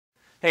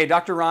Hey,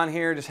 Dr. Ron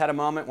here. Just had a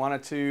moment.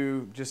 Wanted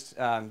to just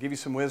give you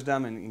some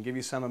wisdom and give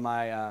you some of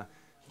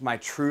my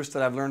truths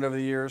that I've learned over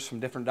the years from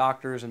different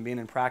doctors and being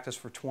in practice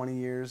for 20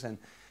 years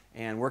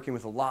and working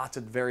with lots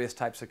of various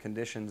types of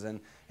conditions.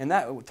 And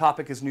that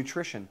topic is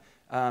nutrition.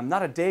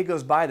 Not a day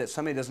goes by that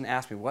somebody doesn't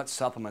ask me what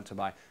supplement to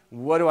buy.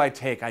 What do I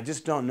take? I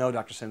just don't know,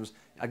 Dr. Sims.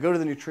 I go to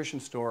the nutrition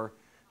store.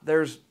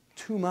 There's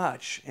too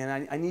much,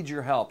 and I need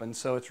your help. And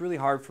so it's really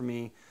hard for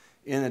me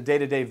in a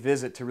day-to-day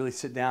visit to really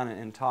sit down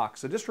and talk.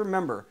 So just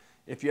remember,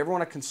 if you ever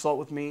want to consult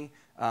with me,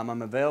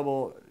 I'm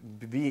available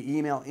via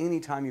email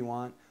anytime you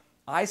want.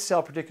 I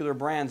sell particular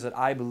brands that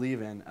I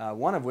believe in,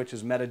 one of which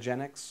is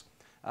Metagenics.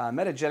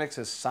 Metagenics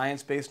is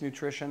science-based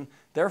nutrition.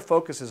 Their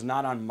focus is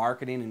not on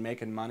marketing and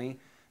making money,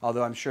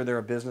 although I'm sure they're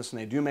a business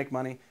and they do make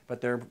money, but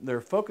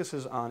their focus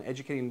is on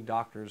educating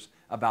doctors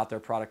about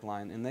their product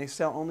line, and they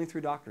sell only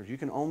through doctors. You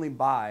can only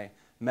buy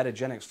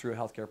Metagenics through a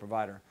healthcare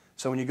provider.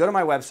 So when you go to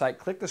my website,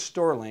 click the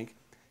store link,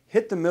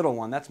 hit the middle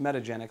one, that's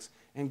Metagenics,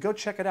 and go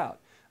check it out.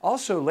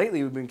 Also,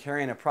 lately we've been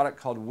carrying a product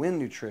called Win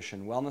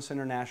Nutrition, Wellness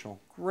International.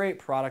 Great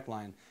product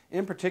line.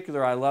 In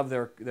particular, I love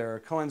their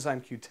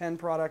Coenzyme Q10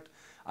 product.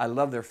 I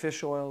love their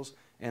fish oils,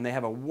 and they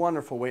have a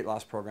wonderful weight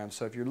loss program.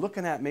 So if you're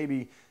looking at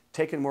maybe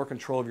taking more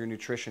control of your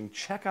nutrition,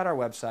 check out our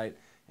website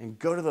and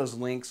go to those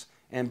links,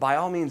 and by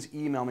all means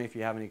email me if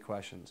you have any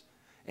questions.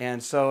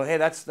 And so, hey,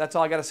 that's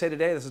all I got to say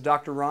today. This is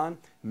Dr. Ron.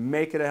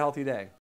 Make it a healthy day.